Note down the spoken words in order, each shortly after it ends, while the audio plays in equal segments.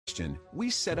we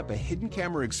set up a hidden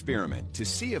camera experiment to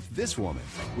see if this woman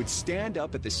would stand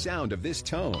up at the sound of this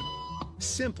tone,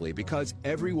 simply because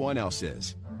everyone else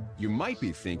is. You might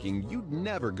be thinking you'd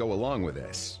never go along with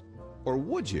this. Or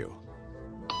would you?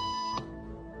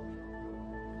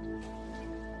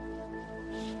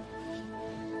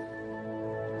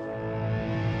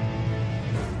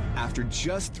 After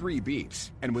just 3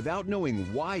 beeps, and without knowing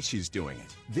why she's doing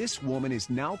it, this woman is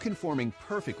now conforming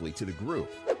perfectly to the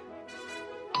group.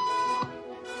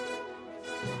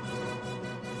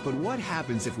 But what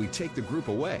happens if we take the group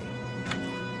away?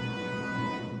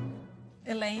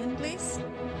 Elaine, please.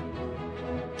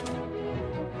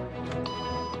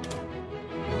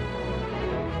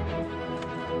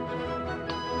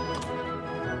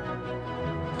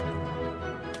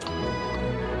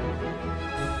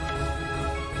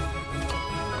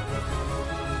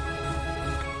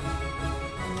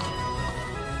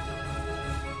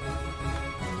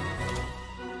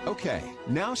 Okay,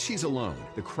 now she's alone.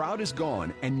 The crowd is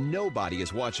gone and nobody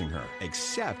is watching her,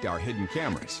 except our hidden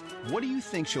cameras. What do you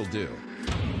think she'll do?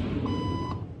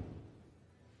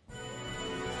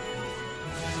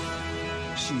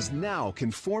 She's now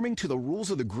conforming to the rules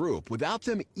of the group without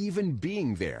them even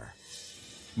being there.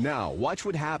 Now, watch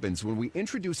what happens when we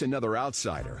introduce another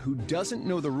outsider who doesn't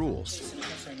know the rules.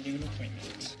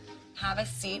 Have a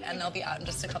seat and they'll be out in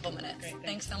just a couple minutes. Great,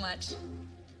 thanks so much.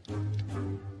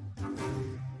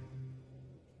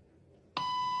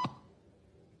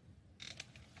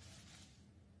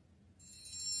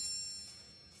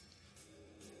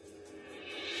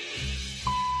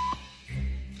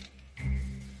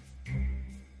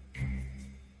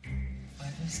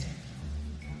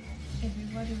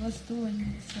 Everybody was doing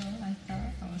it, so I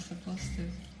thought I was supposed to.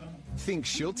 Think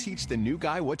she'll teach the new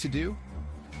guy what to do?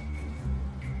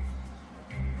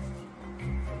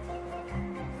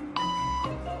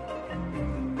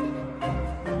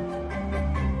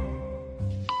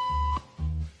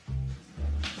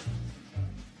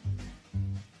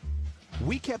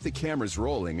 We kept the cameras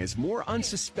rolling as more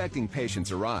unsuspecting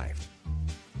patients arrived.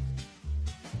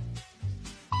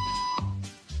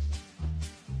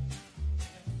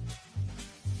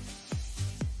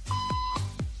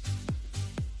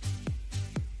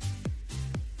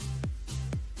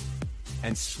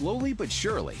 And slowly but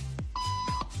surely,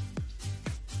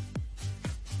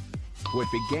 what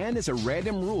began as a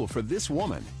random rule for this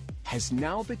woman has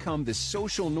now become the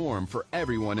social norm for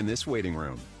everyone in this waiting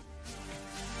room.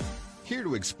 Here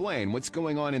to explain what's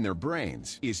going on in their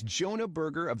brains is Jonah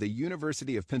Berger of the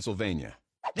University of Pennsylvania.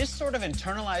 This sort of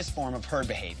internalized form of herd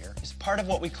behavior is part of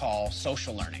what we call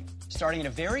social learning. Starting at a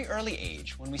very early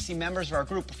age, when we see members of our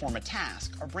group perform a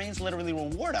task, our brains literally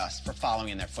reward us for following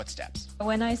in their footsteps.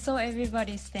 When I saw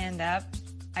everybody stand up,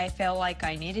 I felt like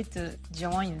I needed to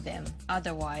join them.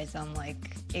 Otherwise, I'm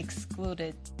like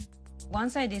excluded.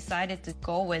 Once I decided to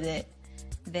go with it,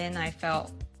 then I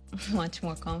felt much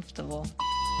more comfortable.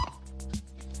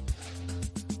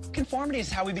 Conformity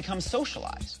is how we become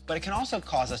socialized, but it can also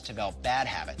cause us to develop bad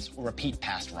habits or repeat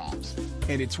past wrongs.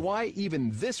 And it's why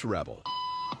even this rebel,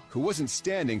 who wasn't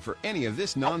standing for any of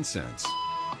this nonsense,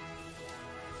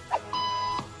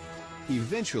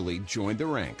 eventually joined the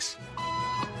ranks.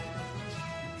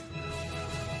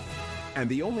 And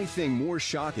the only thing more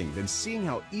shocking than seeing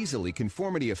how easily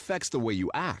conformity affects the way you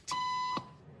act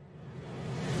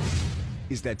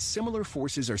is that similar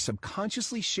forces are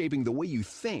subconsciously shaping the way you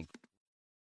think.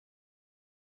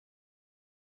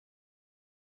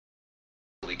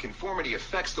 Conformity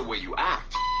affects the way you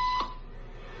act.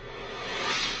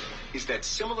 Is that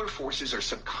similar forces are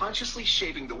subconsciously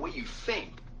shaping the way you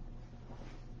think.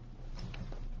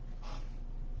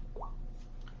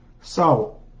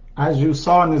 So, as you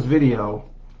saw in this video,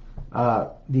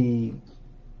 the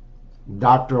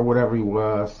doctor or whatever he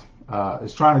was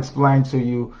is trying to explain to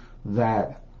you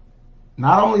that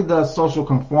not only does social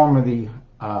conformity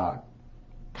kind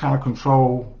of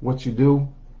control what you do,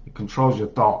 it controls your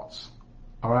thoughts.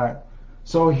 All right.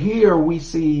 So here we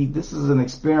see this is an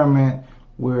experiment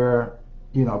where,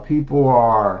 you know, people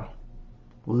are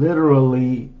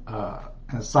literally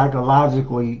and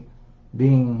psychologically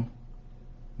being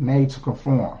made to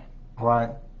conform. All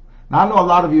right. Now I know a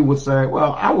lot of you would say,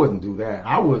 well, I wouldn't do that.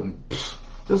 I wouldn't. Just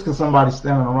because somebody's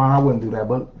standing around, I wouldn't do that.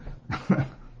 But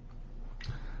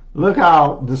look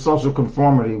how the social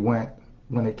conformity went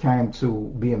when it came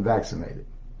to being vaccinated.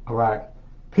 All right.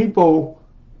 People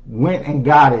went and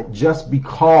got it just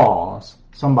because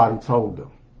somebody told them.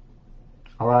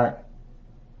 All right?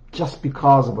 Just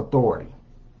because of authority.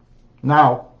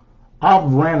 Now,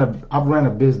 I've ran a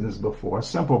business before, a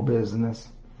simple business,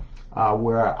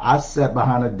 where I sat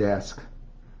behind a desk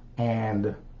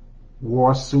and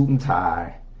wore a suit and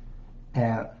tie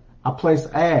And I placed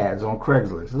ads on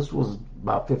Craigslist. This was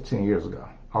about 15 years ago.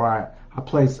 All right. I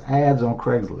placed ads on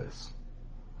Craigslist.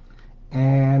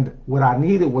 And what I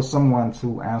needed was someone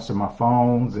to answer my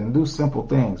phones and do simple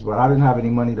things, but I didn't have any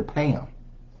money to pay them.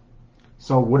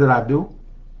 So what did I do?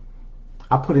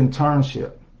 I put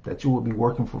internship, that you would be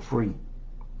working for free.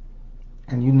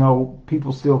 And you know,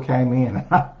 people still came in.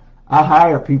 I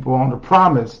hired people on the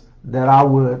promise that I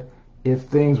would, if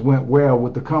things went well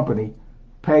with the company,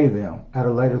 pay them at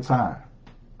a later time.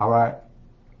 All right?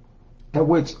 And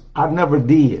which I never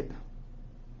did.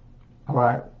 All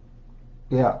right?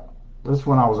 Yeah, that's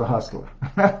when I was a hustler.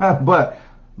 But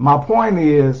my point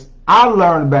is, I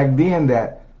learned back then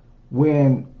that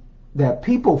that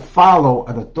people follow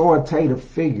an authoritative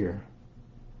figure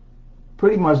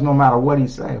pretty much no matter what he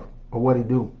say or what he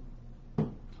do.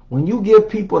 When you give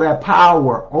people that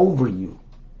power over you,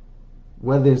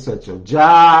 whether it's at your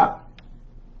job,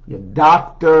 your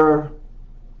doctor,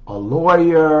 a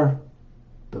lawyer,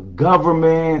 the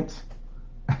government,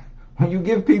 when you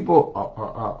give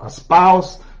people a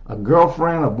spouse, a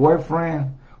girlfriend, a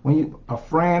boyfriend, when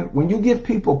you give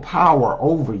people power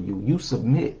over you, you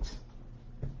submit.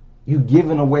 You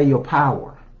giving away your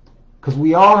power, because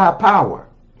we all have power.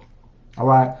 All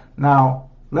right.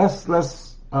 Now let's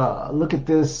look at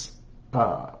this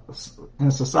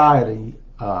in society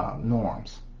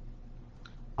norms.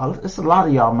 It's a lot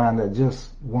of y'all, man, that just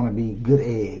want to be good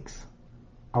eggs.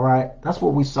 All right. That's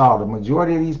what we saw. The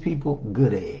majority of these people,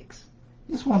 good eggs.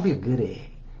 You just want to be a good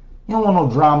egg. You don't want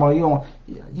no drama.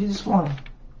 You just want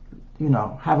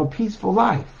to, have a peaceful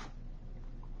life.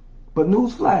 But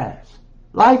newsflash,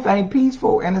 life ain't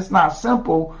peaceful, and it's not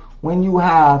simple when you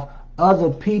have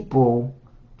other people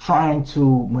trying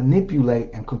to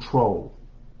manipulate and control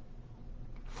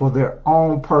for their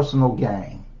own personal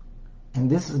gain. And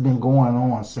this has been going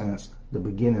on since the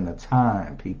beginning of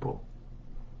time, people.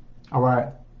 All right?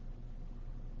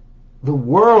 The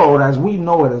world as we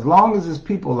know it, as long as there's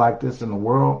people like this in the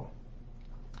world,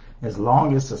 as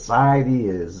long as society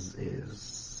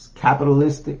is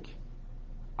capitalistic,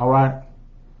 all right,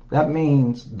 that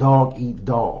means dog eat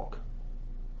dog.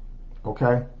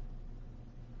 Okay?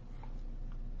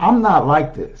 I'm not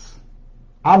like this.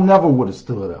 I never would have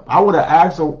stood up. I would have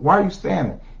asked her, why are you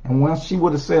standing? And when she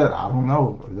would have said, I don't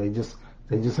know, they just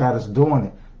had us doing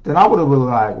it, then I would have been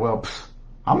like, well,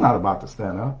 I'm not about to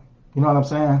stand up. You know what I'm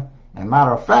saying? And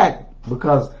matter of fact,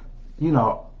 because,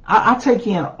 I take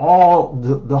in all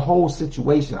the whole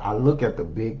situation. I look at the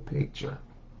big picture.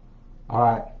 All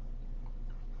right?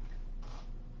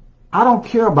 I don't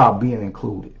care about being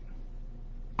included.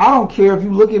 I don't care if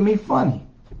you look at me funny.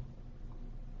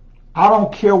 I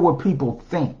don't care what people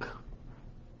think.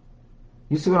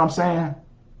 You see what I'm saying?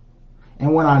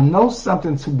 And when I know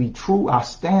something to be true, I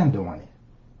stand on it.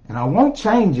 And I won't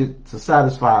change it to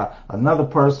satisfy another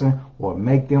person or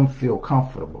make them feel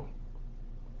comfortable.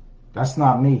 That's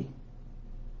not me.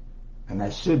 And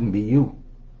that shouldn't be you.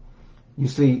 You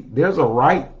see, there's a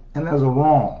right and there's a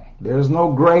wrong. There's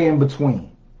no gray in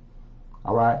between.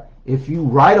 All right? If you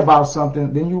write about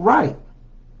something, then you write.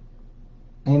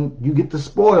 And you get the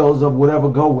spoils of whatever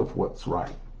go with what's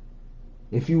right.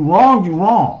 If you wrong, you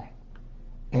wrong.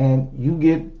 And you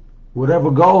get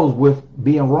whatever goes with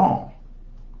being wrong.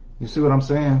 You see what I'm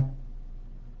saying?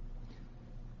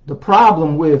 The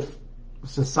problem with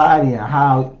society and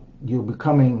how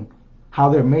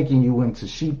they're making you into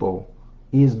sheeple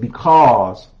is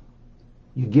because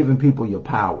you're giving people your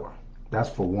power. That's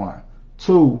for one.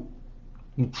 Two,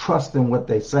 you trust in what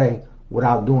they say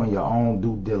without doing your own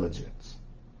due diligence.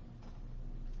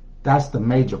 That's the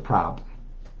major problem.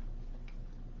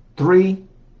 Three,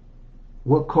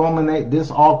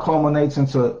 this all culminates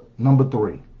into number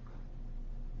three.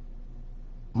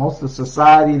 Most of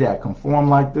society that conform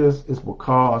like this is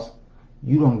because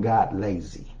you done got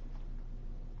lazy.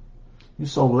 You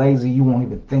so lazy you won't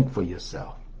even think for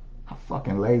yourself. How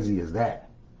fucking lazy is that?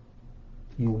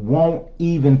 You won't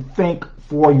even think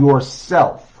for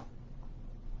yourself.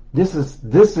 This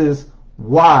is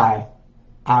why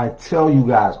I tell you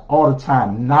guys all the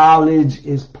time, knowledge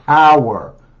is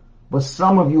power. But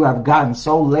some of you have gotten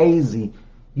so lazy,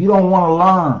 you don't want to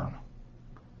learn.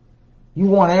 You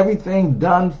want everything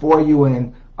done for you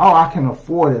and, I can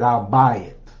afford it, I'll buy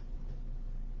it.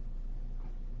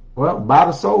 Well, buy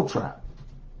the soul trap.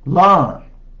 Learn.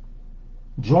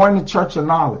 Join the church of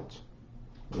knowledge.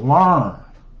 Learn.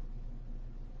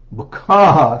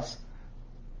 Because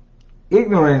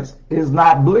ignorance is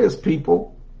not bliss,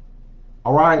 people.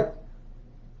 All right?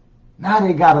 Now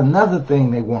they got another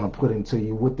thing they want to put into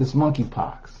you with this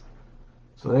monkeypox.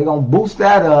 So they're going to boost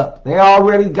that up. They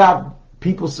already got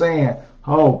people saying,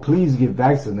 oh, please get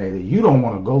vaccinated. You don't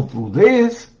want to go through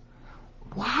this.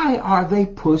 Why are they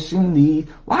pushing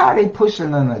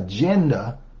an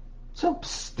agenda to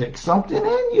stick something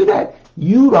in you that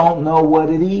you don't know what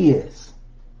it is?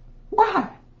 Why?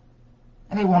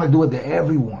 And they want to do it to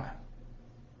everyone.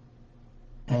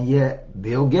 And yet,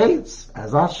 Bill Gates,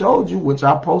 as I showed you, which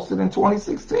I posted in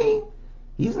 2016,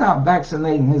 he's not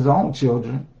vaccinating his own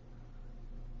children.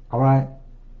 All right?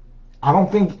 I don't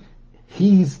think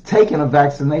he's taking a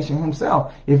vaccination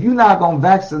himself. If you're not going to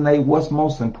vaccinate what's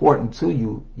most important to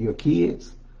you, your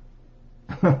kids,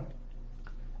 I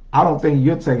don't think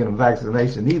you're taking a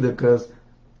vaccination either, because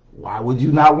why would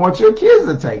you not want your kids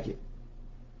to take it?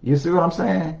 You see what I'm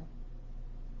saying?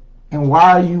 And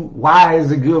why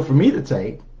is it good for me to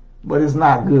take, but it's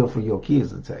not good for your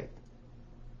kids to take?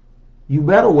 You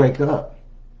better wake up.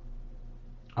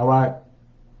 All right?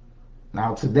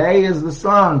 Now, today is the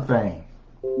CERN thing.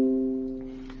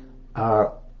 I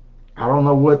don't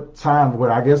know what time,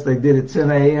 but I guess they did it 10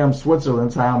 a.m.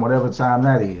 Switzerland time, whatever time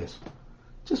that is.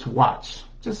 Just watch.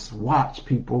 Just watch,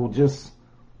 people. Just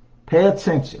pay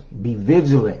attention. Be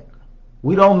vigilant.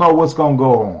 We don't know what's going to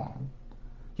go on.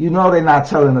 You know they're not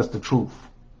telling us the truth.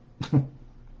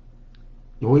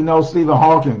 We know Stephen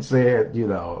Hawking said,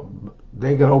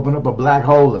 they could open up a black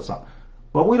hole or something.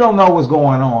 But we don't know what's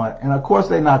going on. And of course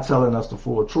they're not telling us the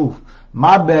full truth.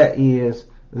 My bet is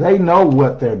they know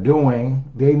what they're doing.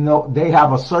 They know they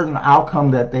have a certain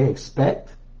outcome that they expect.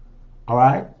 All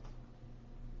right?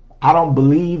 I don't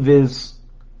believe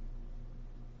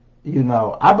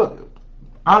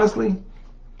honestly,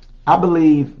 I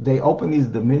believe they open these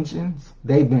dimensions.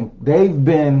 They've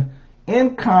been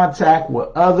in contact with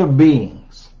other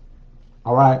beings,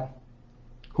 all right,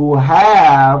 who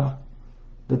have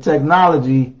the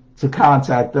technology to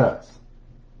contact us,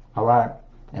 all right?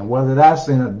 And whether that's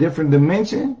in a different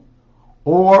dimension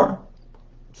or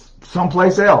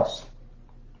someplace else,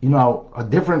 a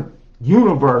different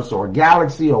universe or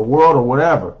galaxy or world or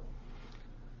whatever,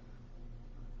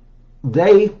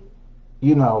 they,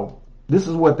 this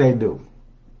is what they do.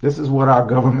 This is what our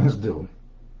governments do,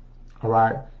 all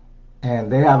right?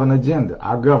 And they have an agenda,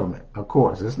 our government, of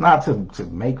course. It's not to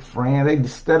make friends. They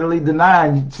steadily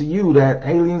deny to you that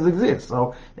aliens exist.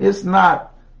 So it's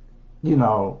not, we're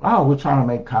trying to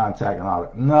make contact and all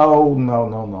that.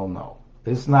 No.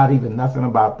 It's not even nothing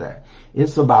about that.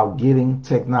 It's about getting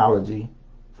technology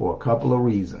for a couple of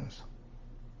reasons.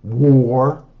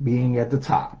 War being at the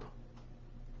top.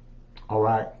 All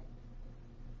right?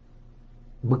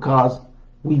 Because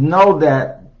we know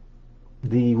that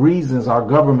the reasons our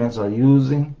governments are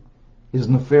using is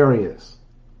nefarious.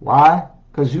 Why?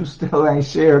 Because you still ain't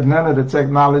shared none of the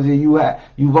technology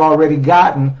you've already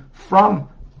gotten from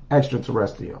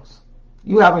extraterrestrials.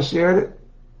 You haven't shared it.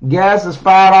 Gas is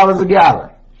 $5 a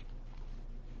gallon.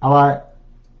 All right?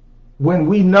 When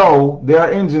we know there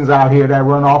are engines out here that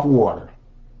run off water.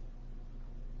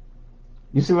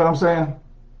 You see what I'm saying?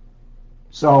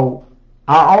 So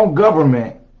our own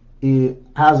government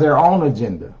has their own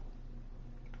agenda.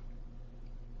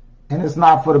 And it's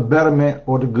not for the betterment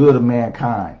or the good of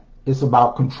mankind. It's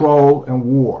about control and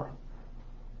war.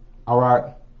 All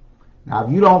right? Now,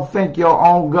 if you don't think your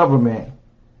own government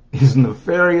is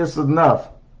nefarious enough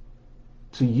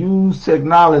to use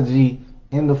technology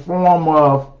in the form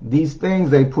of these things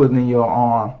they put in your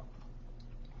arm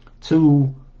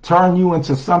to turn you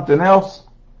into something else,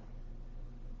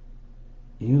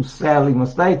 you sadly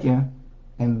mistaken.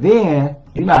 And then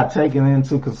you're not taking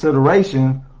into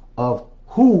consideration of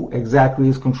who exactly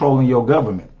is controlling your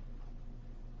government.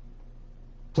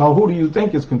 So who do you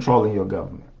think is controlling your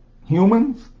government?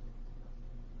 Humans?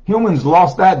 Humans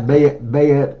lost that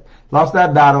lost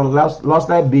that battle, lost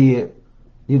that bid,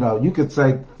 you could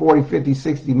say 40, 50,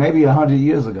 60, maybe 100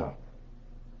 years ago.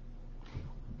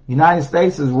 United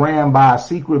States is ran by a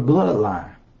secret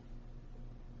bloodline.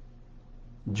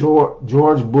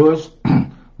 George Bush,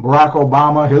 Barack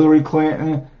Obama, Hillary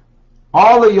Clinton,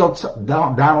 all of your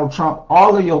Donald Trump,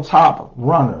 all of your top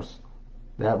runners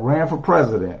that ran for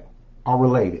president are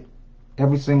related.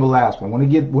 Every single last one. When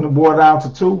it boiled down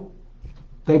to two,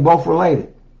 they both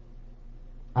related.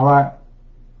 All right.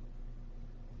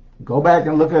 Go back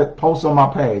and look at posts on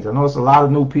my page. I know it's a lot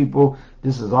of new people.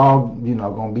 This is all going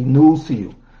to be news to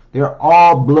you. They're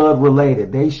all blood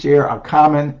related. They share a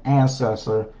common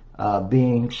ancestor,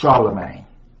 being Charlemagne.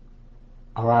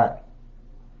 All right.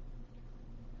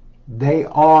 They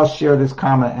all share this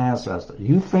common ancestor.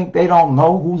 You think they don't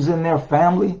know who's in their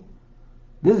family?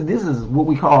 This is what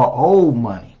we call old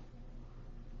money.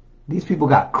 These people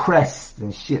got crests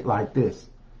and shit like this.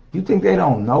 You think they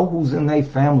don't know who's in their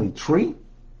family tree?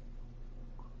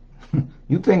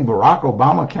 You think Barack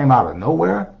Obama came out of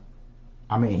nowhere?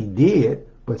 I mean, he did,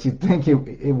 but you think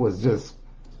it was just,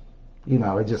 you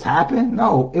know, it just happened?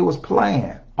 No, it was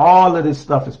planned. All of this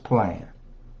stuff is planned.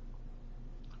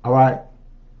 All right?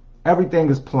 Everything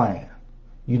is planned.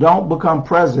 You don't become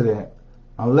president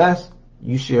unless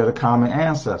you share the common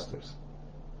ancestors,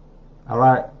 all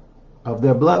right, of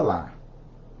their bloodline.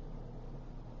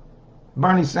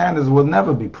 Bernie Sanders will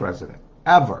never be president,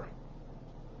 ever.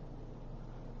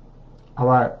 All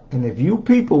right? And if you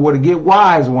people were to get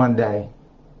wise one day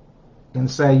and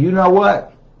say, you know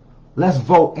what? Let's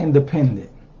vote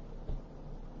independent.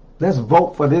 Let's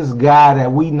vote for this guy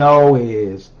that we know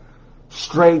is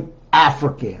straight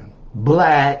African,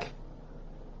 black,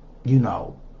 you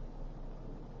know,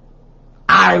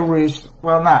 Irish.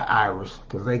 Well, not Irish,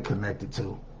 because they connected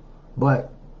too.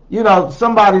 But, you know,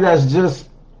 somebody that's just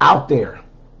out there,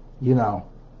 you know.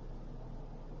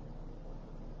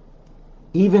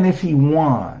 Even if he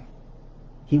won,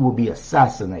 he will be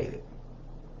assassinated.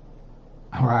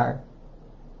 All right?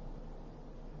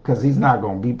 Because he's not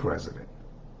going to be president.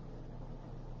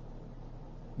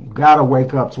 You got to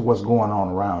wake up to what's going on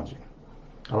around you.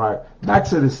 All right? Back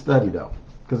to this study, though.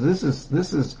 Because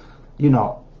this is, you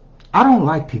know, I don't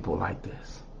like people like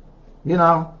this. You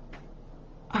know?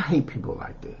 I hate people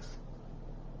like this.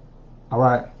 All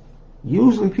right?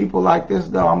 Usually people like this,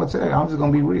 though, I'm going to tell you, I'm just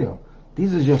going to be real.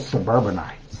 These are just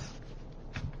suburbanites.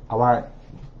 All right?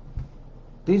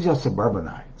 These are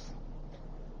suburbanites.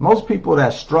 Most people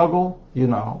that struggle, you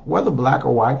know, whether black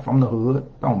or white, from the hood,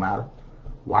 don't matter.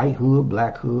 White hood,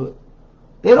 black hood.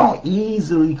 They don't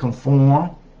easily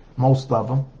conform, most of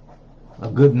them, a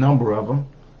good number of them.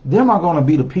 Them are going to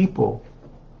be the people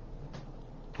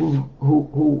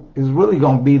who is really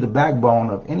going to be the backbone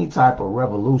of any type of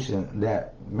revolution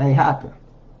that may happen.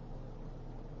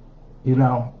 You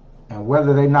know? And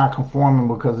whether they're not conforming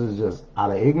because it's just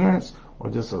out of ignorance or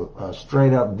just a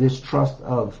straight up distrust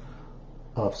of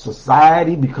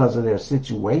society because of their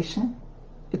situation,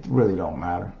 it really don't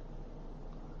matter.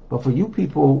 But for you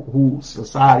people who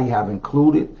society have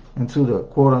included into the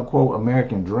quote unquote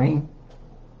American dream,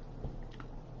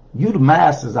 you the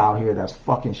masses out here that's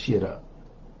fucking shit up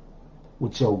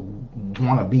with your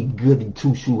wanna be goody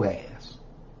two shoe ass.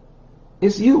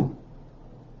 It's you.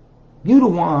 You the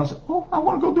ones, oh, I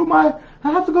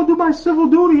have to go do my civil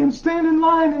duty and stand in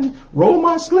line and roll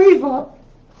my sleeve up.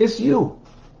 It's you.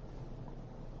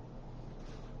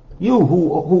 You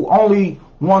who only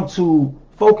want to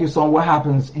focus on what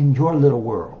happens in your little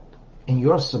world, in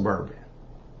your suburban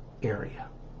area.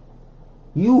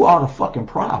 You are the fucking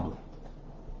problem.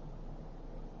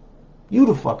 You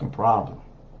the fucking problem.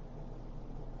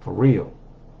 For real.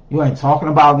 You ain't talking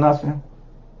about nothing.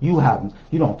 You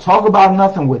don't talk about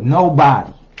nothing with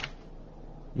nobody.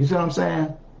 You see what I'm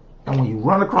saying? And when you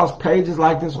run across pages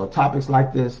like this or topics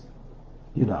like this,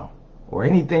 you know, or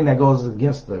anything that goes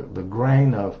against the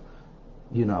grain of,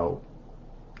 you know,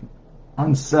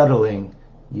 unsettling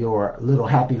your little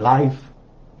happy life,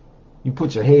 you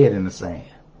put your head in the sand.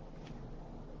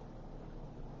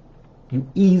 You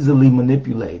easily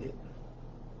manipulate it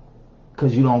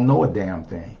because you don't know a damn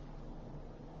thing.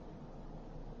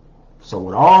 So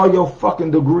with all your fucking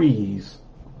degrees,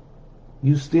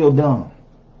 you still dumb.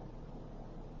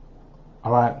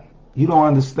 All right? You don't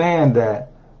understand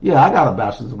that, yeah, I got a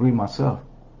bachelor's degree myself,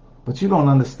 but you don't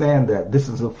understand that this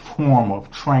is a form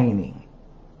of training.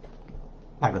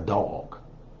 Like a dog.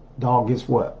 Dog gets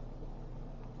what?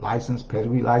 License,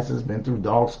 pedigree license, been through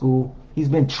dog school. He's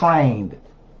been trained.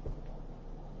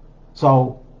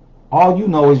 So all you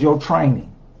know is your training.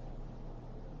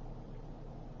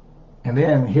 And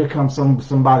then here comes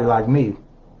somebody like me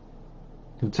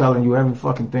who telling you every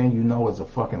fucking thing you know is a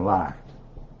fucking lie.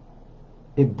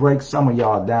 It breaks some of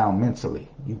y'all down mentally.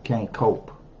 You can't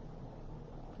cope.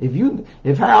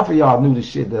 If half of y'all knew the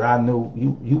shit that I knew,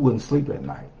 you wouldn't sleep at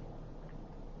night.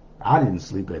 I didn't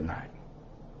sleep at night.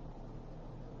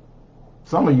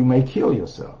 Some of you may kill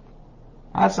yourself.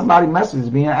 I had somebody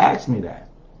message me and ask me that.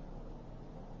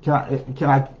 Can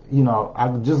I, you know, I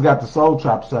just got the Soul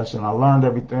Trap session. I learned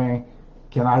everything.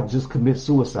 Can I just commit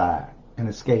suicide and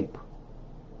escape?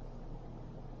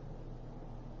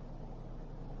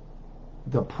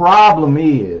 The problem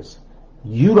is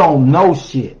you don't know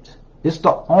shit. It's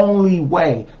the only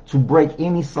way to break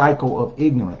any cycle of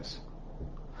ignorance.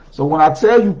 So when I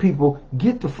tell you people,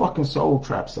 get the fucking Soul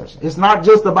Trap session. It's not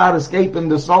just about escaping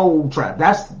the soul trap.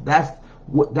 That's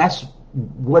what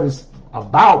it's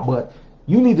about, but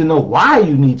you need to know why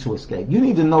you need to escape. You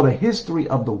need to know the history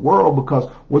of the world, because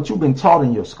what you've been taught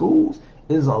in your schools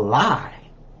is a lie.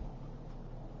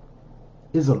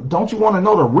 Don't you want to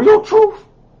know the real truth?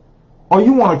 or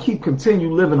you want to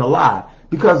continue living a lie?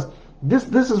 Because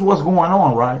this is what's going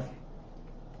on, right?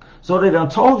 So they done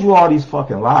told you all these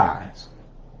fucking lies.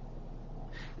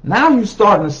 Now you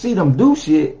starting to see them do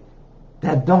shit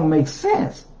that don't make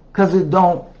sense because it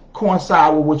don't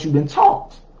coincide with what you've been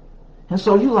taught. And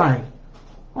so you like,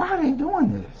 why are they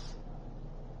doing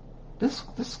this?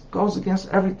 This goes against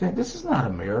everything. This is not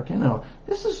American. Or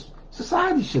this is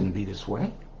society shouldn't be this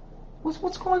way.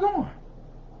 What's going on?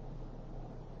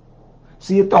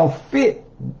 See, it don't fit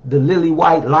the lily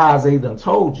white lies they done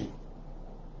told you.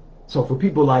 So for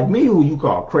people like me, who you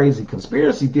call crazy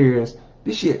conspiracy theorists,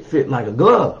 this shit fit like a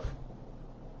glove.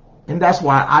 And that's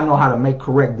why I know how to make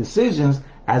correct decisions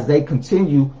as they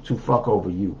continue to fuck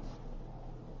over you.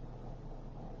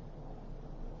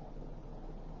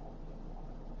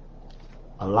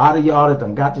 A lot of y'all that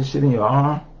done got this shit in your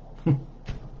arm, you're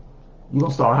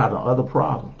going to start having other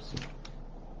problems.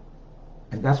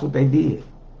 And that's what they did.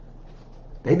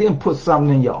 They didn't put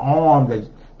something in your arm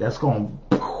that's going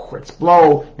to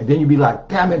explode, and then you be like,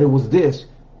 damn it was this.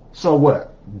 So what?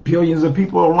 Billions of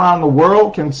people around the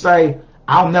world can say,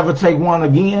 I'll never take one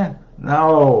again?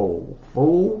 No,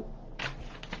 fool.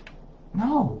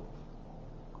 No.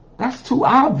 That's too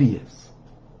obvious.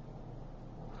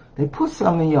 They put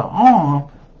something in your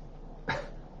arm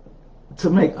to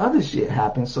make other shit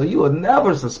happen, so you will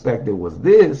never suspect it was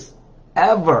this,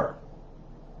 ever.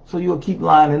 So you'll keep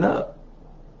lining up.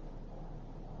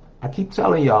 I keep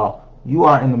telling y'all, you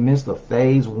are in the midst of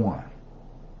phase 1.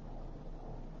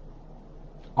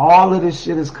 All of this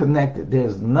shit is connected.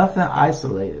 There's nothing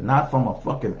isolated, not from a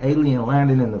fucking alien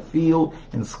landing in the field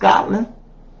in Scotland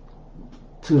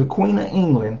to the Queen of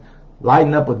England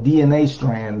lighting up a DNA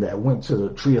strand that went to the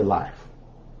tree of life.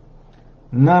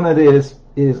 None of this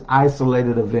is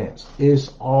isolated events. It's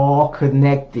all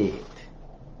connected.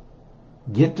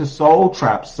 Get the Soul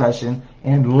Trap session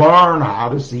and learn how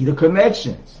to see the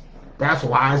connections. That's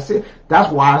why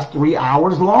it's 3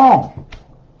 hours long.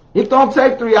 It don't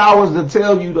take 3 hours to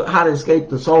tell you how to escape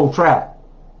the soul trap.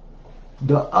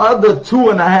 The other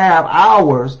 2.5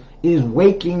 hours is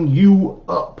waking you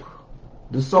up.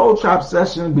 The soul trap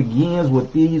session begins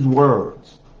with these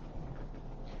words.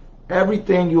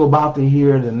 Everything you're about to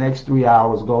hear in the next 3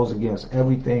 hours goes against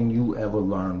everything you ever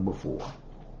learned before.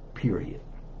 Period.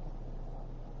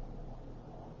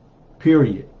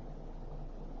 Period.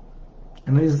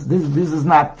 And this is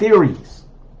not theories.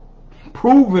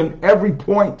 Proven every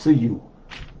point to you.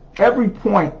 Every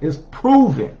point is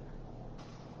proven.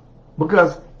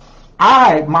 Because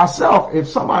I, myself, if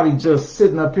somebody just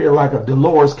sitting up here like a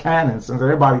Dolores Cannon, since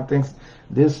everybody thinks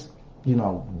this,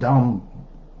 dumb,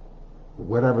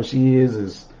 whatever she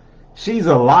is she's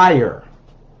a liar.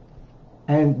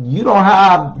 And you don't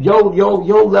have,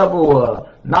 your level of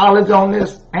knowledge on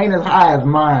this ain't as high as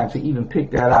mine to even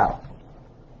pick that out.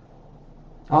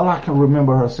 All I can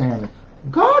remember her saying,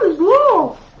 God is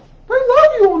love. They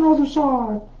love you on the other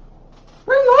side.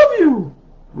 They love you.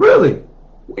 Really?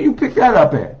 Where you pick that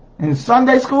up at? In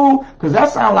Sunday school? Because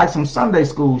that sounds like some Sunday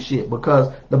school shit.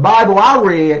 Because the Bible I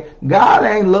read, God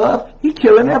ain't love. He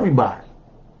killing everybody.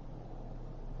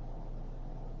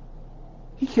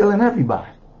 He killing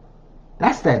everybody.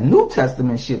 That's that New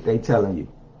Testament shit they telling you.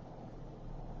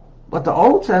 But the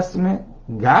Old Testament,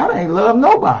 God ain't love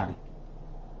nobody.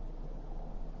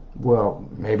 Well,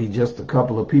 maybe just a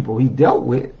couple of people he dealt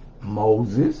with.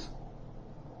 Moses,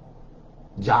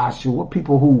 Joshua,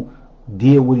 people who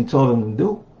did what he told them to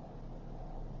do.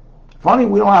 Funny,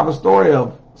 we don't have a story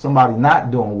of somebody not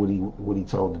doing what he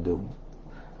told to do.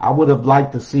 I would have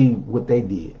liked to see what they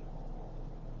did.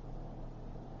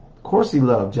 Of course he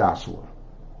loved Joshua.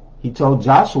 He told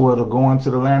Joshua to go into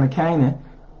the land of Canaan,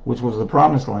 which was the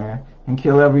promised land, and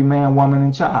kill every man, woman,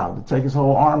 and child. To take his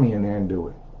whole army in there and do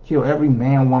it. Kill every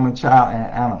man, woman, child,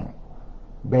 and animal.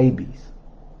 Babies.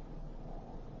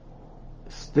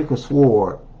 Stick a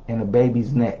sword in a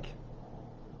baby's neck.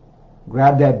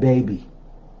 Grab that baby.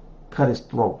 Cut his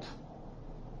throat.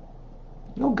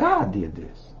 God did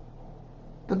this.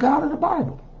 The God of the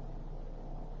Bible.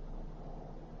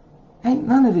 Ain't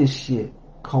none of this shit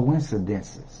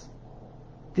coincidences.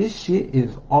 This shit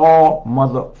is all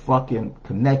motherfucking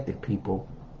connected, people.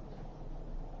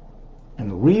 And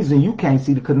the reason you can't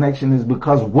see the connection is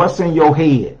because what's in your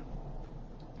head?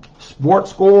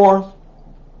 Sports scores?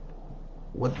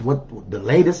 What the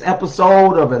latest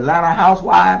episode of Atlanta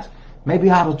Housewives? Maybe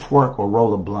how to twerk or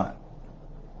roll a blunt.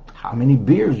 How many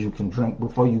beers you can drink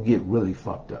before you get really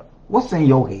fucked up? What's in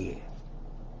your head?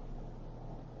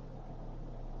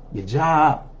 Your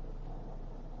job?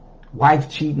 Wife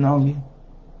cheating on you?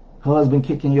 Husband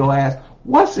kicking your ass?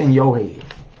 What's in your head?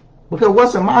 Because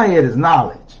what's in my head is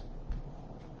knowledge.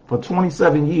 for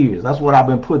 27 years. That's what I've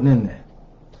been putting in there.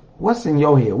 What's in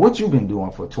your head? What you been doing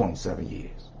for 27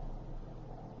 years?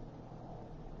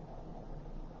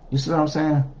 You see what I'm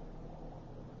saying?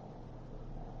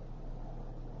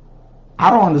 I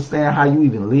don't understand how you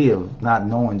even live not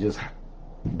knowing just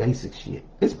basic shit.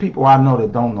 It's people I know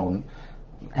that don't know,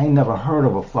 ain't never heard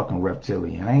of a fucking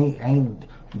reptilian.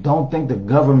 Don't think the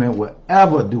government will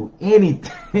ever do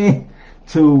anything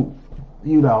to,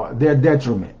 their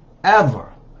detriment. Ever.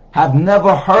 Have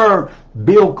never heard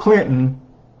Bill Clinton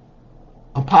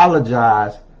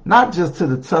apologize, not just to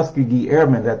the Tuskegee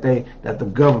Airmen that the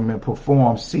government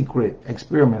performed secret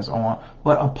experiments on,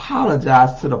 but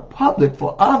apologize to the public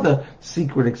for other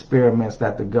secret experiments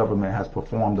that the government has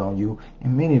performed on you,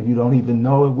 and many of you don't even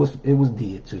know it was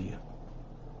did to you.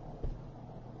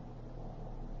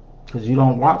 Because you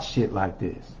don't watch shit like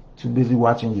this. Too busy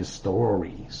watching your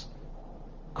stories,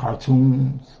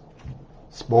 cartoons,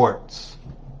 sports.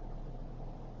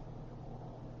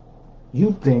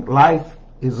 You think life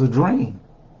is a dream.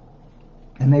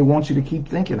 And they want you to keep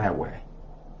thinking that way.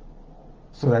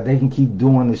 So that they can keep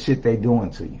doing the shit they doing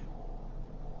to you.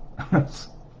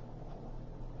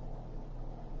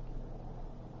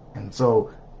 And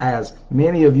so, as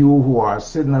many of you who are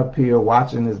sitting up here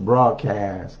watching this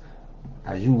broadcast,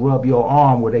 as you rub your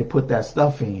arm where they put that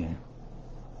stuff in,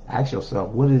 ask yourself,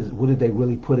 what did they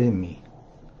really put in me?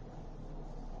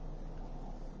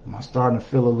 Am I starting to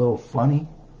feel a little funny?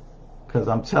 Because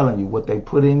I'm telling you, what they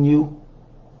put in you,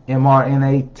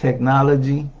 mRNA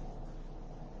technology,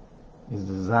 is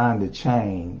designed to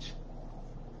change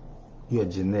your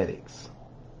genetics.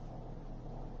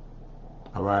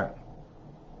 All right?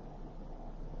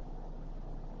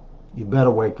 You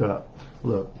better wake up.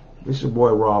 Look, this your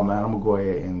boy Raw, man. I'm going to go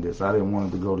ahead and end this. I didn't want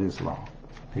it to go this long.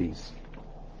 Peace.